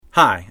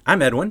Hi,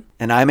 I'm Edwin.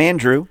 And I'm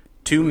Andrew.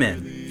 2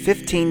 men.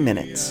 15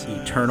 minutes.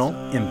 Eternal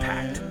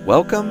impact.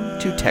 Welcome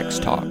to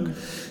Text Talk.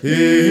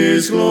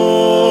 His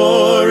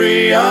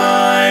glory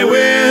I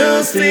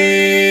will see.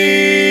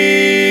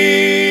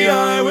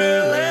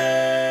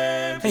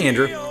 Hey,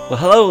 Andrew. Well,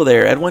 hello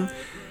there, Edwin.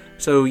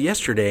 So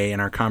yesterday in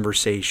our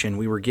conversation,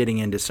 we were getting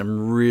into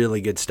some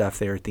really good stuff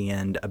there at the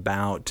end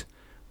about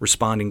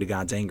responding to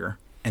God's anger.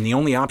 And the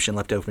only option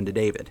left open to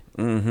David.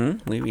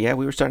 Mm-hmm. We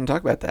were starting to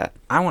talk about that.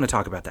 I want to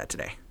talk about that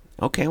today.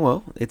 Okay,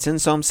 well, it's in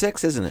Psalm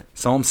 6, isn't it?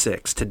 Psalm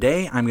 6.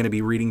 Today, I'm going to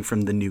be reading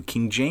from the New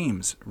King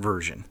James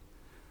Version.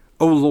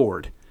 O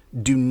Lord,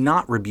 do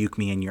not rebuke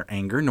me in your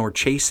anger, nor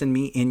chasten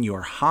me in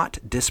your hot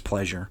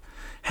displeasure.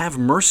 Have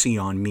mercy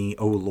on me,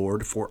 O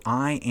Lord, for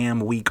I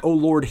am weak. O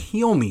Lord,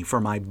 heal me, for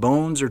my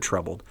bones are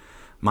troubled.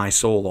 My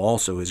soul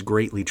also is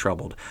greatly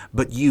troubled.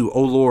 But you,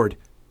 O Lord,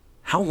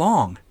 how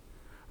long?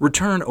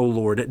 Return, O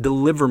Lord,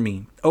 deliver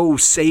me. O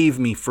save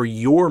me for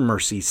your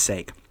mercy's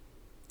sake.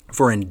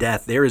 For in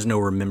death there is no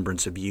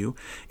remembrance of you.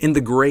 In the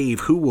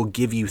grave who will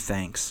give you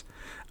thanks?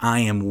 I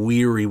am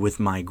weary with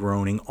my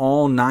groaning.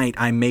 All night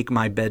I make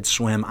my bed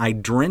swim. I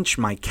drench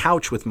my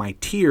couch with my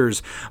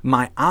tears.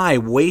 My eye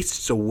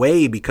wastes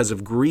away because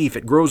of grief.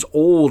 It grows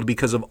old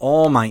because of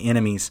all my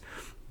enemies.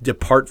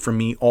 Depart from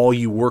me, all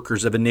you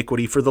workers of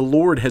iniquity, for the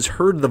Lord has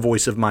heard the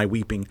voice of my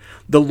weeping.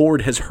 The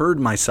Lord has heard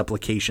my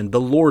supplication.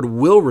 The Lord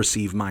will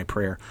receive my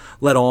prayer.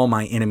 Let all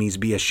my enemies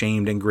be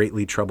ashamed and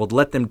greatly troubled.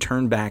 Let them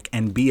turn back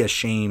and be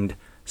ashamed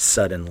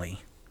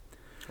suddenly.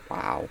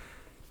 Wow.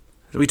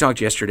 So we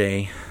talked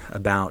yesterday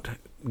about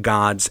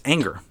God's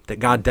anger, that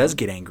God does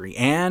get angry,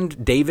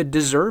 and David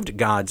deserved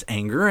God's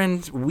anger,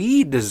 and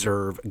we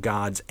deserve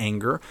God's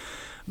anger.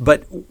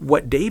 But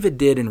what David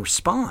did in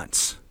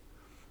response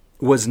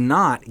was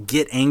not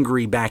get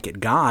angry back at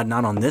God,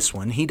 not on this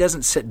one. He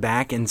doesn't sit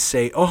back and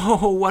say,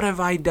 oh, what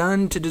have I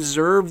done to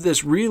deserve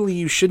this? Really,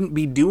 you shouldn't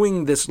be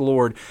doing this,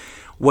 Lord.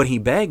 What he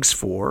begs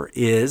for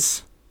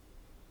is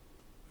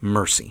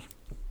mercy.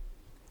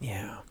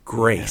 Yeah.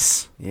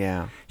 Grace.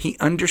 Yeah. He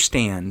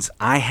understands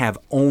I have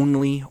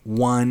only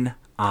one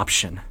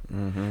option.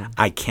 Mm-hmm.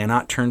 I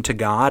cannot turn to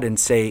God and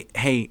say,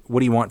 hey,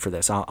 what do you want for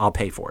this? I'll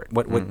pay for it.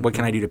 What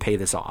can I do to pay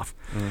this off?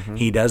 Mm-hmm.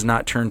 He does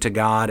not turn to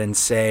God and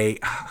say,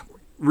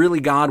 really,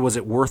 God, was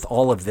it worth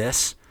all of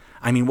this?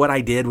 I mean, what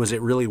I did, was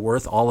it really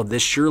worth all of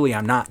this? Surely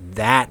I'm not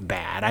that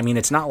bad. I mean,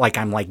 it's not like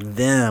I'm like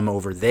them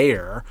over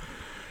there.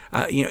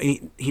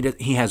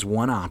 He has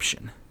one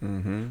option.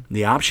 Mm-hmm.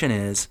 The option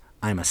is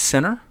I'm a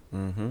sinner.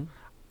 Mm-hmm.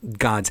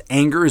 God's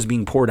anger is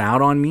being poured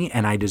out on me,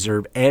 and I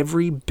deserve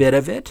every bit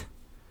of it.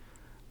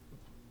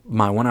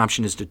 My one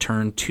option is to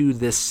turn to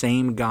this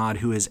same God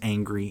who is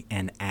angry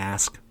and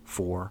ask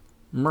for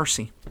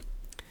mercy.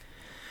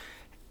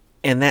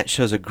 And that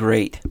shows a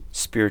great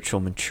spiritual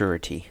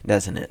maturity,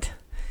 doesn't it?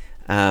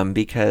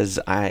 Because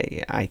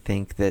I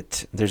think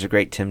that there's a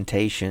great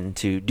temptation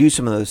to do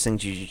some of those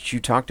things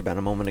you talked about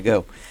a moment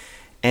ago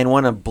and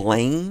want to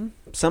blame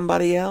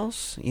somebody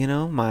else. You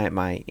know,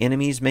 my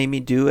enemies made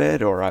me do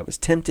it, or I was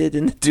tempted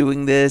into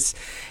doing this,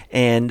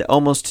 and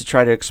almost to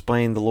try to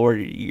explain the Lord,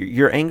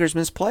 your anger's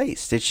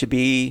misplaced. It should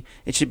be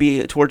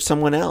towards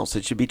someone else.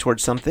 It should be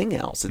towards something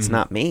else. It's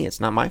not me. It's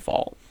not my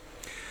fault.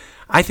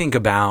 I think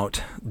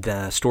about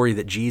the story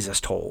that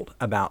Jesus told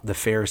about the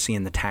Pharisee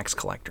and the tax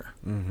collector.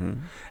 Mm-hmm.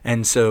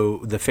 And so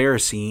the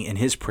Pharisee in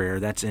his prayer,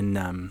 that's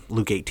in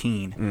Luke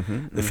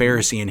 18, the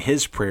Pharisee in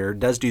his prayer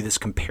does do this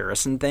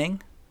comparison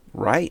thing.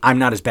 Right. I'm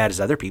not as bad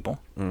as other people.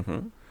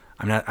 Mm-hmm.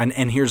 I'm not,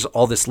 and here's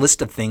all this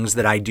list of things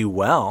that I do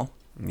well.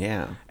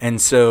 Yeah.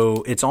 And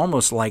so it's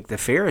almost like the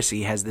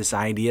Pharisee has this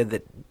idea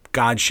that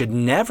God should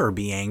never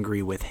be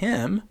angry with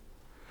him.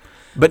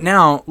 But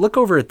now, look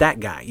over at that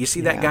guy. You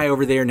see that guy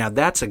over there? Now,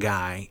 that's a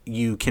guy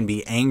you can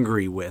be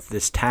angry with,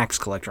 this tax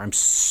collector. I'm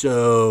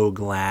so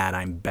glad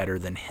I'm better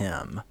than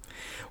him.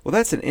 Well,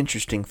 that's an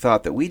interesting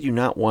thought, that we do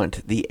not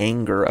want the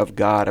anger of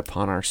God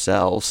upon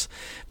ourselves.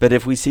 But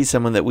if we see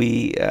someone that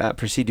we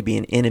perceive to be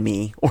an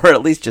enemy, or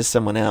at least just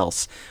someone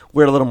else,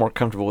 we're a little more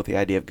comfortable with the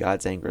idea of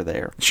God's anger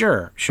there.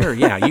 Sure,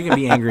 yeah. You can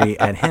be angry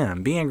at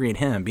him, be angry at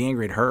him, be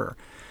angry at her.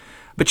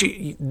 But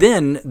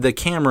then the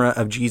camera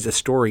of Jesus'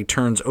 story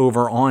turns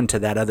over onto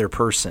that other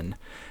person,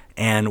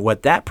 and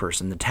what that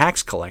person, the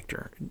tax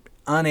collector,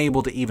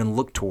 unable to even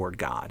look toward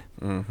God,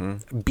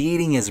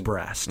 beating his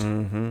breast.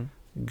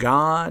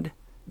 God,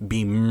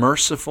 be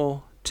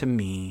merciful to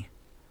me,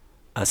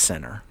 a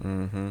sinner.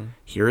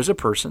 Here is a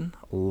person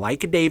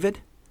like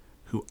David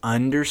who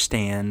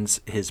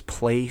understands his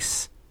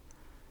place,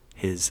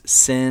 his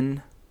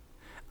sin,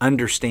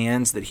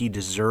 understands that he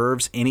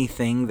deserves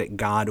anything that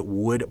God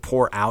would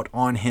pour out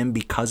on him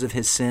because of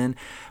his sin,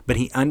 but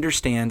he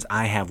understands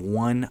I have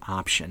one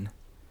option,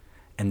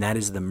 and that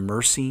is the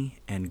mercy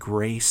and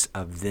grace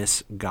of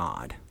this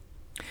God.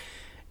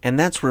 And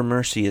that's where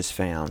mercy is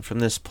found, from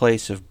this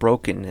place of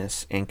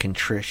brokenness and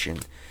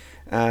contrition.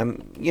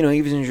 Even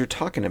as you're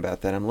talking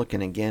about that, I'm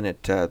looking again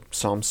at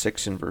Psalm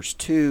 6 and verse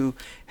 2.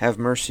 Have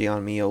mercy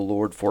on me, O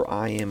Lord, for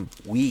I am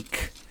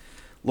weak.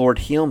 Lord,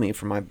 heal me,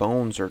 for my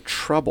bones are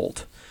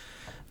troubled.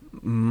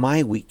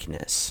 my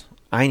weakness.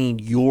 I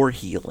need your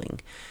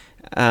healing.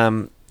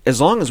 As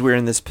long as we're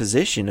in this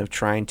position of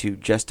trying to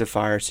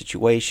justify our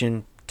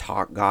situation,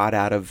 talk God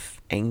out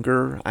of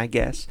anger, I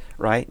guess,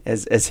 right?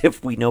 As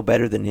if we know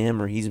better than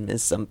him or he's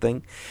missed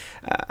something,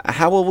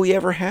 how will we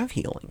ever have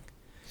healing?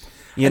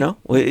 You know,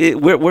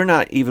 we're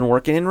not even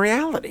working in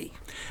reality.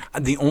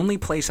 The only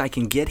place I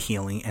can get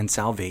healing and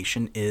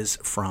salvation is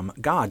from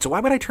God. So why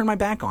would I turn my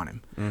back on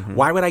him? Mm-hmm.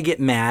 Why would I get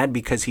mad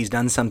because he's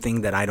done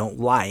something that I don't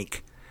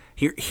like?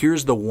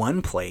 Here's the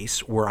one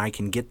place where I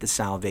can get the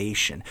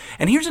salvation.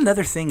 And here's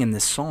another thing in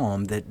this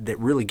psalm that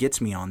really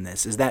gets me on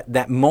this, is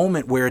that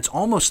moment where it's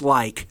almost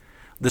like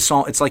the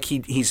psalm, it's like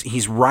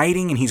he's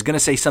writing and he's going to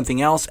say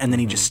something else, and then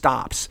he just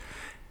stops.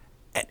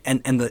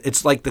 And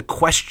it's like the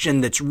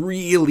question that's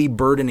really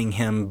burdening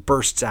him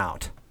bursts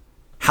out.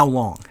 How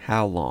long?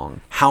 How long?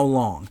 How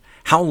long?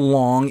 How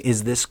long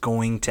is this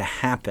going to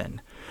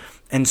happen?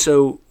 And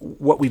so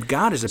what we've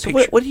got is a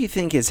picture. What do you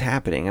think is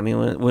happening? I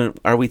mean, when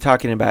are we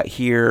talking about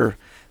here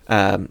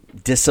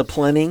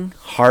disciplining,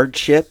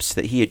 hardships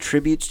that he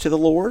attributes to the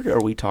Lord?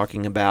 Are we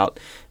talking about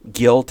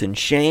guilt and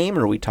shame?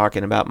 Are we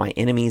talking about my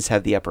enemies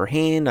have the upper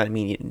hand? I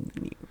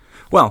mean,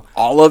 well,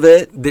 all of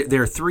it?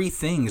 There are three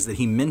things that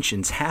he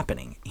mentions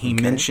happening. He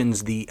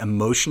mentions the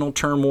emotional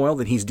turmoil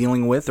that he's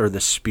dealing with, or the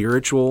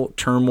spiritual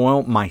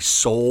turmoil. My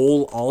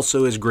soul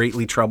also is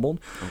greatly troubled.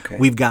 Okay.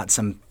 We've got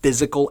some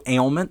physical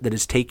ailment that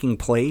is taking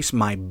place.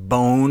 My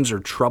bones are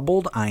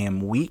troubled. I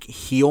am weak.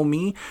 Heal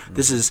me. Mm-hmm.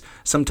 This is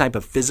some type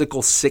of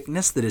physical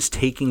sickness that is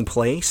taking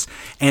place.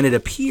 And it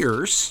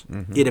appears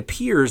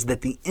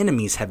that the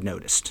enemies have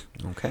noticed.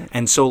 Okay.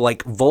 And so,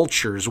 like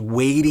vultures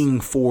waiting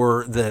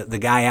for the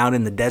guy out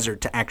in the desert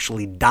to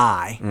actually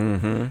die,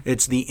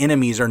 it's the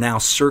enemies are now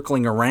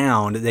circling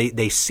around.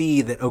 They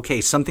see that,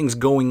 okay, something's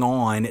going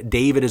on.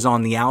 David is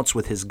on the outs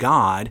with his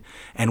God,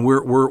 and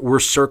we're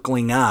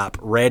circling up,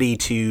 ready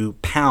to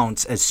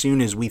pounce as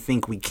soon as we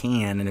think we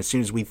can, and as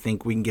soon as we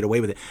think we can get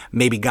away with it.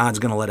 Maybe God's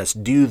going to let us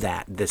do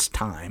that this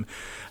time,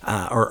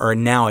 or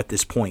now at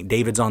this point.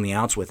 David's on the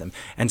outs with him.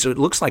 And so it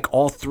looks like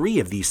all three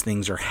of these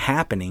things are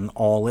happening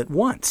all at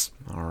once.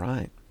 All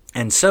right.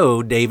 And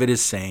so David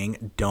is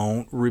saying,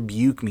 don't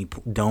rebuke me.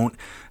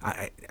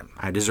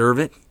 I deserve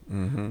it,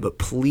 but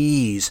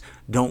please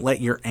don't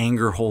let your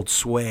anger hold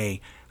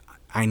sway.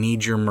 I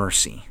need your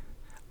mercy.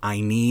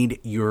 I need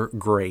your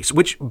grace.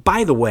 Which,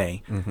 by the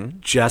way,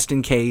 just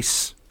in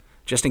case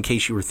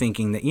you were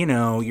thinking that,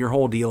 your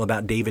whole deal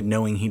about David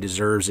knowing he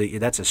deserves it,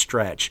 that's a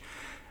stretch.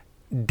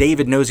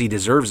 David knows he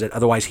deserves it.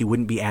 Otherwise, he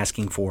wouldn't be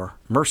asking for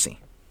mercy.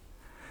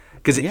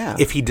 Because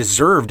if he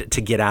deserved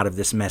to get out of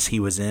this mess he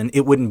was in,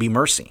 it wouldn't be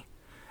mercy.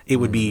 It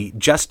would be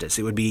justice.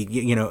 It would be,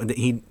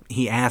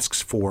 he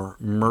asks for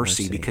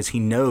mercy because he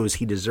knows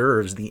he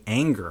deserves the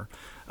anger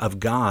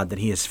of God that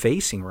he is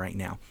facing right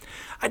now.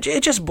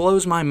 It just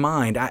blows my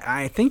mind.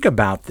 I think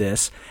about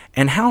this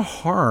and how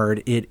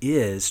hard it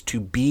is to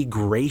be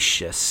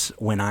gracious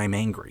when I'm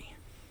angry.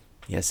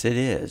 Yes, it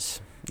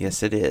is.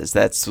 Yes, it is.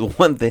 That's the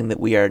one thing that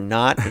we are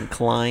not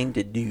inclined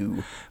to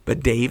do.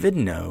 But David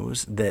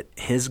knows that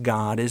his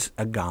God is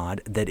a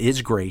God that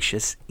is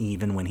gracious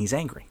even when he's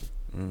angry.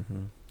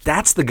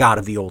 That's the God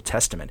of the Old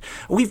Testament.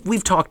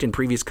 We've talked in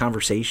previous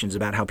conversations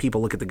about how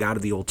people look at the God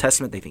of the Old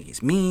Testament. They think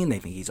he's mean. They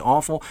think he's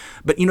awful.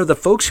 But, the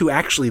folks who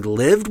actually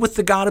lived with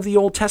the God of the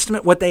Old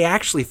Testament, what they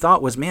actually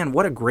thought was, man,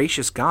 what a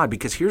gracious God.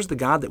 Because here's the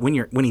God that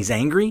when he's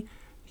angry,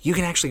 you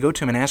can actually go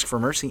to him and ask for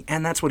mercy,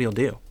 and that's what he'll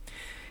do.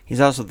 He's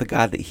also the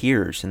God that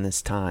hears in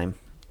this time.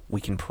 We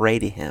can pray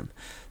to him,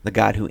 the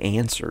God who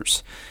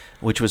answers,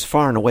 which was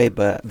far and away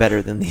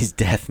better than these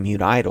deaf,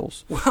 mute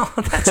idols. Well,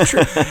 that's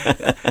true.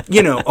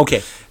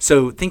 Okay,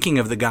 so thinking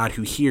of the God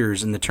who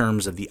hears in the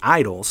terms of the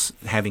idols,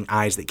 having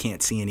eyes that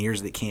can't see and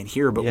ears that can't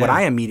hear, but what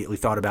I immediately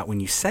thought about when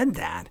you said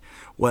that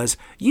was,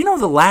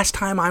 the last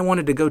time I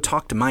wanted to go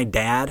talk to my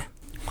dad?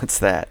 What's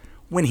that?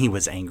 When he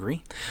was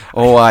angry.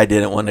 Oh, I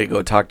didn't want to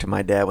go talk to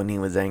my dad when he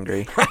was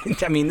angry.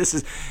 Right? I mean, this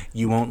is,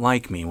 you won't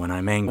like me when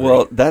I'm angry.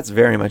 Well, that's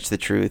very much the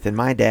truth. And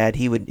my dad,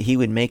 he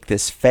would make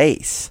this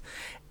face.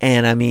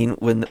 And I mean,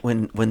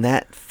 when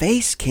that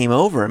face came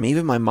over him,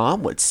 even my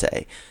mom would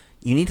say,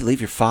 "You need to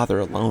leave your father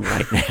alone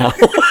right now."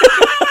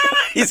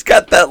 He's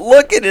got that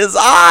look in his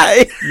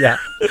eye. Yeah.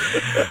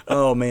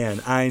 Oh,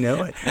 man, I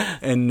know it.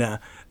 And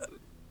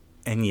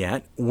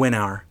yet, when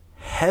our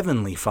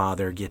Heavenly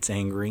Father gets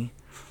angry,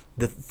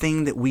 the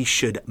thing that we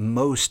should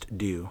most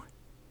do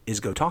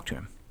is go talk to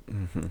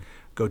him.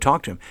 Go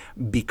talk to him,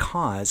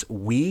 because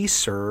we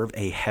serve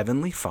a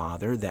Heavenly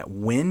Father that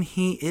when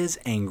he is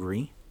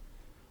angry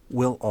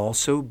will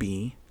also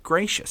be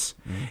gracious.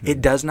 It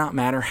does not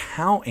matter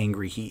how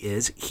angry he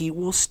is, he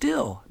will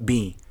still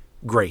be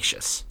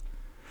gracious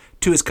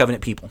to his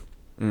covenant people.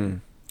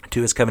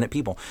 To his covenant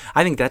people.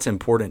 I think that's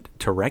important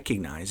to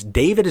recognize.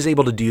 David is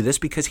able to do this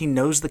because he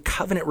knows the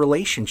covenant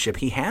relationship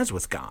he has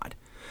with God.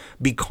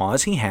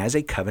 Because he has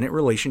a covenant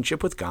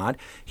relationship with God,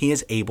 he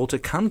is able to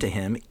come to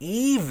him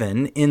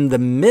even in the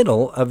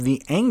middle of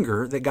the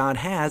anger that God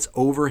has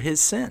over his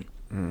sin.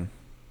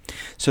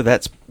 So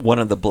that's one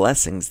of the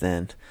blessings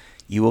then.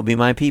 You will be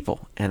my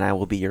people, and I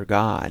will be your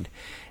God.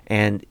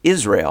 And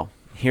Israel,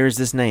 here's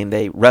this name.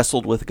 They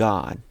wrestled with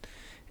God.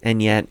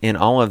 And yet, in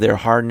all of their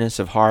hardness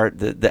of heart,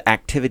 the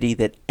activity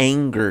that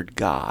angered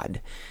God,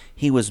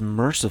 he was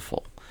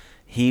merciful.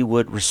 He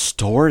would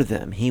restore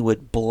them. He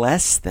would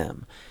bless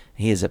them.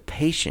 He is a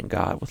patient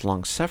God with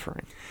long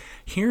suffering.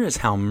 Here is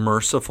how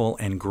merciful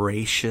and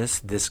gracious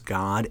this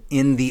God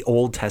in the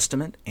Old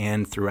Testament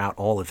and throughout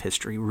all of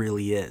history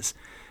really is.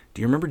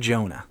 Do you remember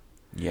Jonah?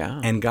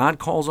 Yeah. And God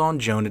calls on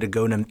Jonah to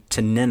go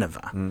to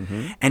Nineveh.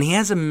 Mm-hmm. And he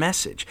has a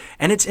message.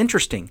 And it's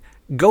interesting.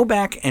 Go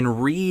back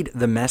and read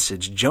the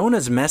message.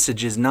 Jonah's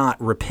message is not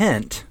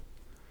repent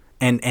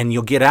and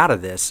you'll get out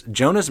of this.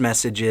 Jonah's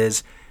message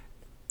is,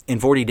 in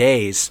 40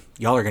 days,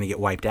 y'all are going to get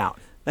wiped out.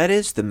 That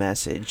is the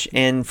message.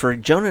 And for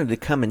Jonah to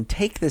come and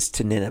take this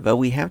to Nineveh,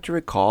 we have to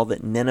recall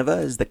that Nineveh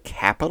is the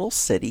capital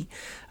city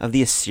of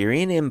the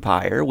Assyrian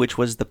Empire, which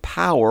was the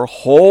power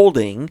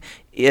holding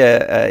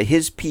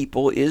his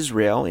people,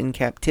 Israel, in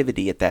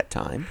captivity at that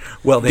time.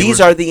 Well,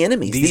 these are the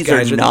enemies. These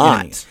guys are the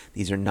enemies.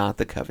 These are not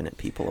the covenant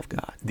people of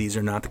God. These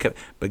are not the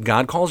covenant. But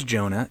God calls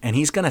Jonah, and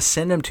he's going to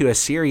send him to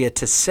Assyria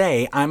to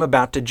say, I'm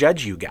about to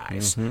judge you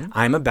guys. Mm-hmm.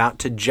 I'm about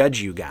to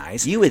judge you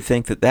guys. You would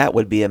think that that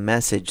would be a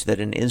message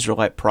that an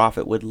Israelite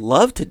prophet would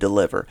love to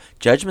deliver.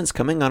 Judgment's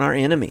coming on our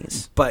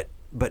enemies. But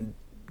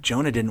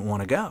Jonah didn't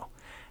want to go.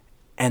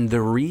 And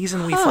the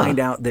reason we find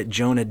out that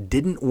Jonah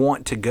didn't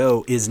want to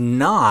go is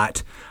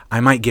not, I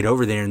might get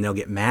over there and they'll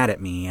get mad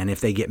at me. And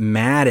if they get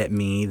mad at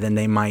me, then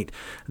they might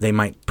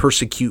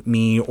persecute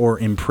me or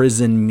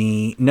imprison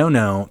me.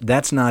 No,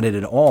 that's not it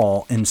at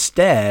all.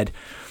 Instead,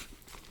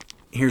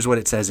 here's what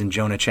it says in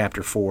Jonah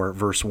chapter 4,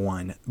 verse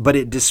 1. But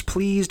it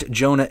displeased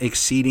Jonah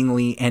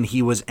exceedingly, and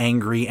he was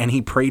angry, and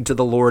he prayed to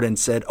the Lord and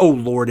said, O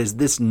Lord, is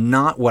this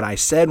not what I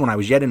said when I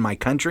was yet in my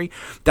country?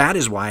 That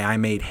is why I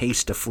made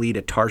haste to flee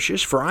to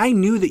Tarshish, for I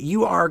knew that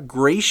you are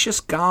gracious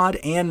God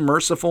and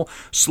merciful,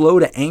 slow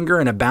to anger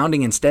and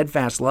abounding in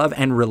steadfast love,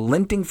 and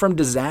relenting from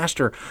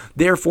disaster.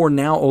 Therefore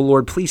now, O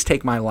Lord, please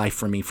take my life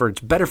from me, for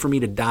it's better for me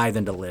to die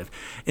than to live.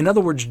 In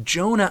other words,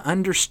 Jonah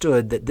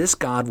understood that this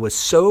God was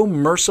so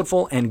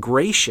merciful and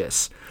gracious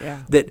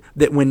that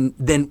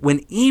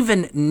when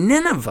even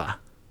Nineveh,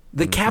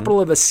 the capital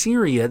of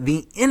Assyria,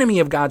 the enemy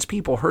of God's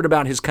people, heard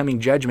about his coming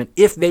judgment,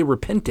 if they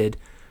repented,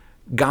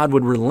 God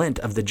would relent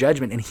of the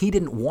judgment. And he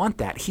didn't want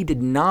that. He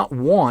did not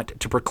want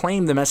to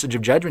proclaim the message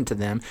of judgment to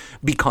them,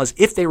 because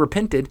if they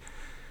repented,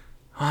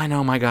 I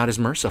know my God is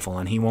merciful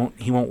and he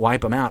won't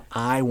wipe them out.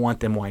 I want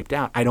them wiped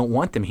out. I don't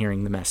want them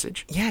hearing the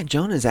message. Yeah,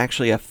 Jonah is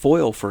actually a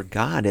foil for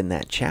God in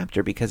that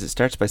chapter, because it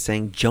starts by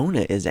saying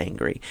Jonah is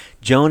angry.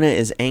 Jonah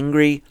is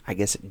angry, I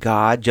guess, at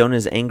God. Jonah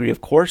is angry,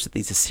 of course, at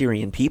these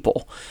Assyrian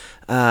people.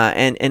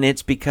 And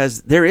it's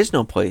because there is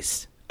no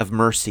place of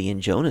mercy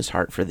in Jonah's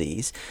heart for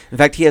these. In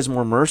fact, he has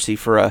more mercy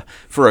for a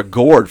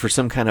gourd, for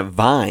some kind of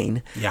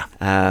vine. Yeah.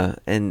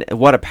 And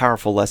what a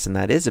powerful lesson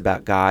that is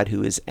about God,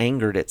 who is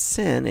angered at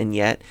sin and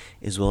yet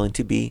is willing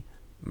to be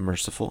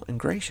merciful and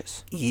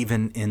gracious,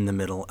 even in the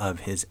middle of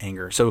his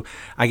anger. So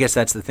I guess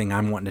that's the thing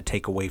I'm wanting to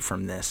take away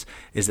from this,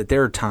 is that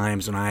there are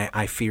times when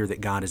I fear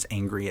that God is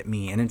angry at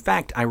me. And in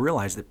fact, I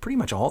realize that pretty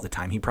much all the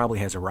time he probably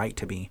has a right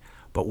to be.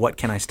 But what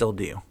can I still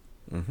do?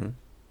 Mm-hmm.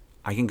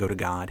 I can go to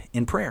God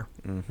in prayer.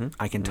 Mm-hmm.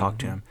 I can talk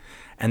to him.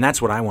 And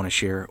that's what I want to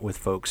share with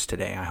folks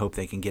today. I hope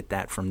they can get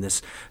that from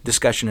this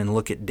discussion and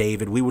look at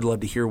David. We would love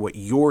to hear what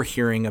you're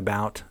hearing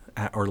about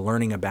or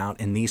learning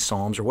about in these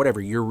Psalms or whatever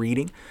you're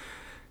reading.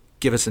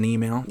 Give us an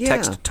email. Yeah.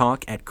 Text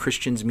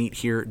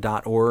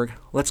talk@christiansmeethere.org.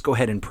 Let's go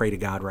ahead and pray to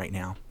God right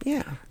now.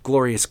 Yeah.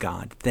 Glorious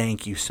God,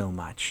 thank you so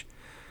much.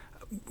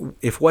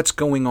 If what's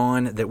going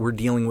on that we're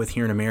dealing with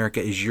here in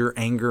America is your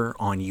anger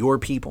on your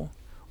people,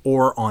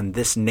 or on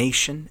this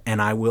nation,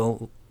 and I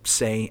will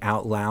say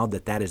out loud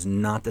that is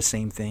not the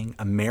same thing.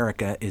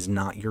 America is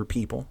not your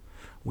people.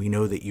 We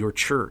know that your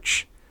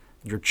church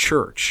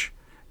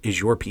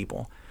is your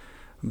people.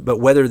 But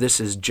whether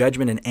this is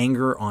judgment and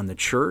anger on the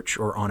church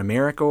or on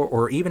America,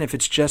 or even if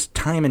it's just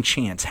time and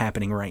chance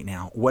happening right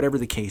now, whatever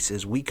the case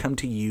is, we come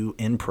to you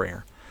in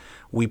prayer.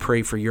 We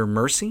pray for your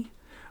mercy.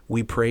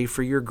 We pray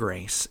for your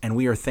grace, and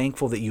we are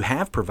thankful that you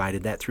have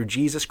provided that through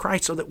Jesus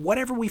Christ, so that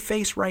whatever we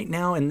face right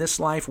now in this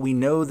life, we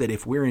know that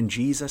if we're in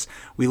Jesus,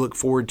 we look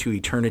forward to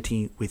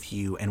eternity with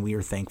you, and we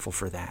are thankful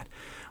for that.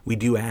 We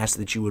do ask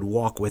that you would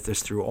walk with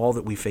us through all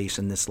that we face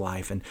in this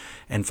life.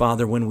 And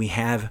Father, when we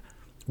have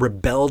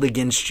rebelled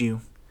against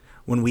you,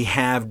 when we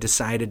have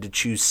decided to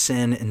choose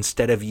sin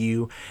instead of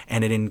you,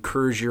 and it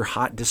incurs your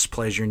hot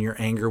displeasure and your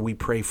anger, we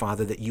pray,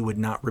 Father, that you would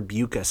not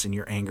rebuke us in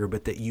your anger,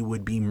 but that you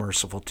would be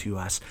merciful to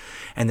us,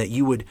 and that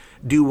you would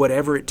do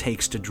whatever it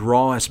takes to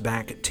draw us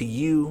back to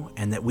you,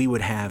 and that we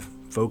would have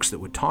folks that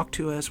would talk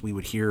to us, we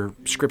would hear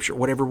scripture,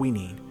 whatever we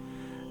need.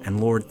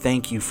 And Lord,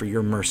 thank you for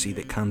your mercy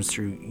that comes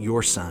through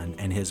your Son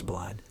and his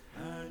blood.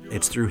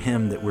 It's through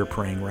him that we're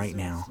praying right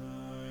now.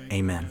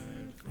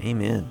 Amen.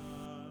 Amen.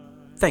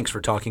 Thanks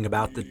for talking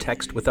about the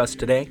text with us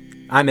today.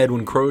 I'm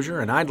Edwin Crozier,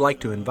 and I'd like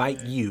to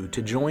invite you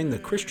to join the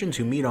Christians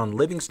who meet on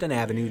Livingston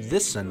Avenue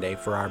this Sunday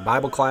for our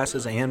Bible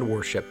classes and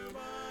worship.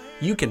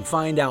 You can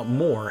find out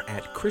more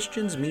at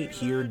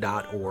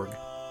christiansmeethere.org.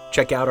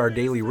 Check out our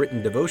daily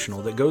written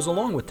devotional that goes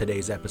along with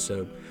today's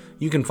episode.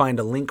 You can find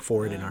a link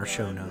for it in our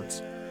show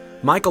notes.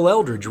 Michael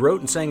Eldridge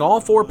wrote and sang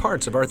all 4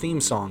 parts of our theme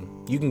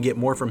song. You can get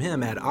more from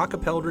him at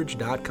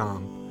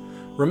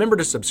acapeldridge.com. Remember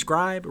to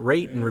subscribe,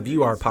 rate, and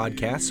review our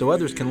podcast so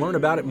others can learn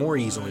about it more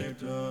easily.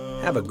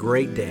 Have a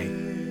great day.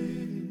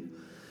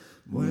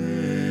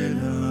 When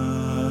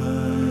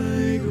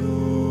I go,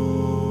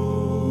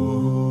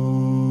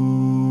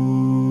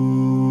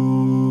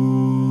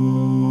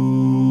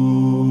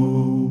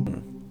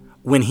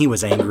 When he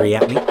was angry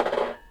at me.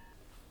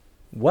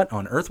 What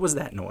on earth was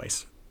that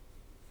noise?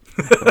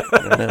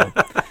 I don't know.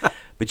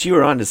 But you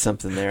were onto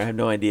something there. I have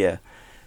no idea.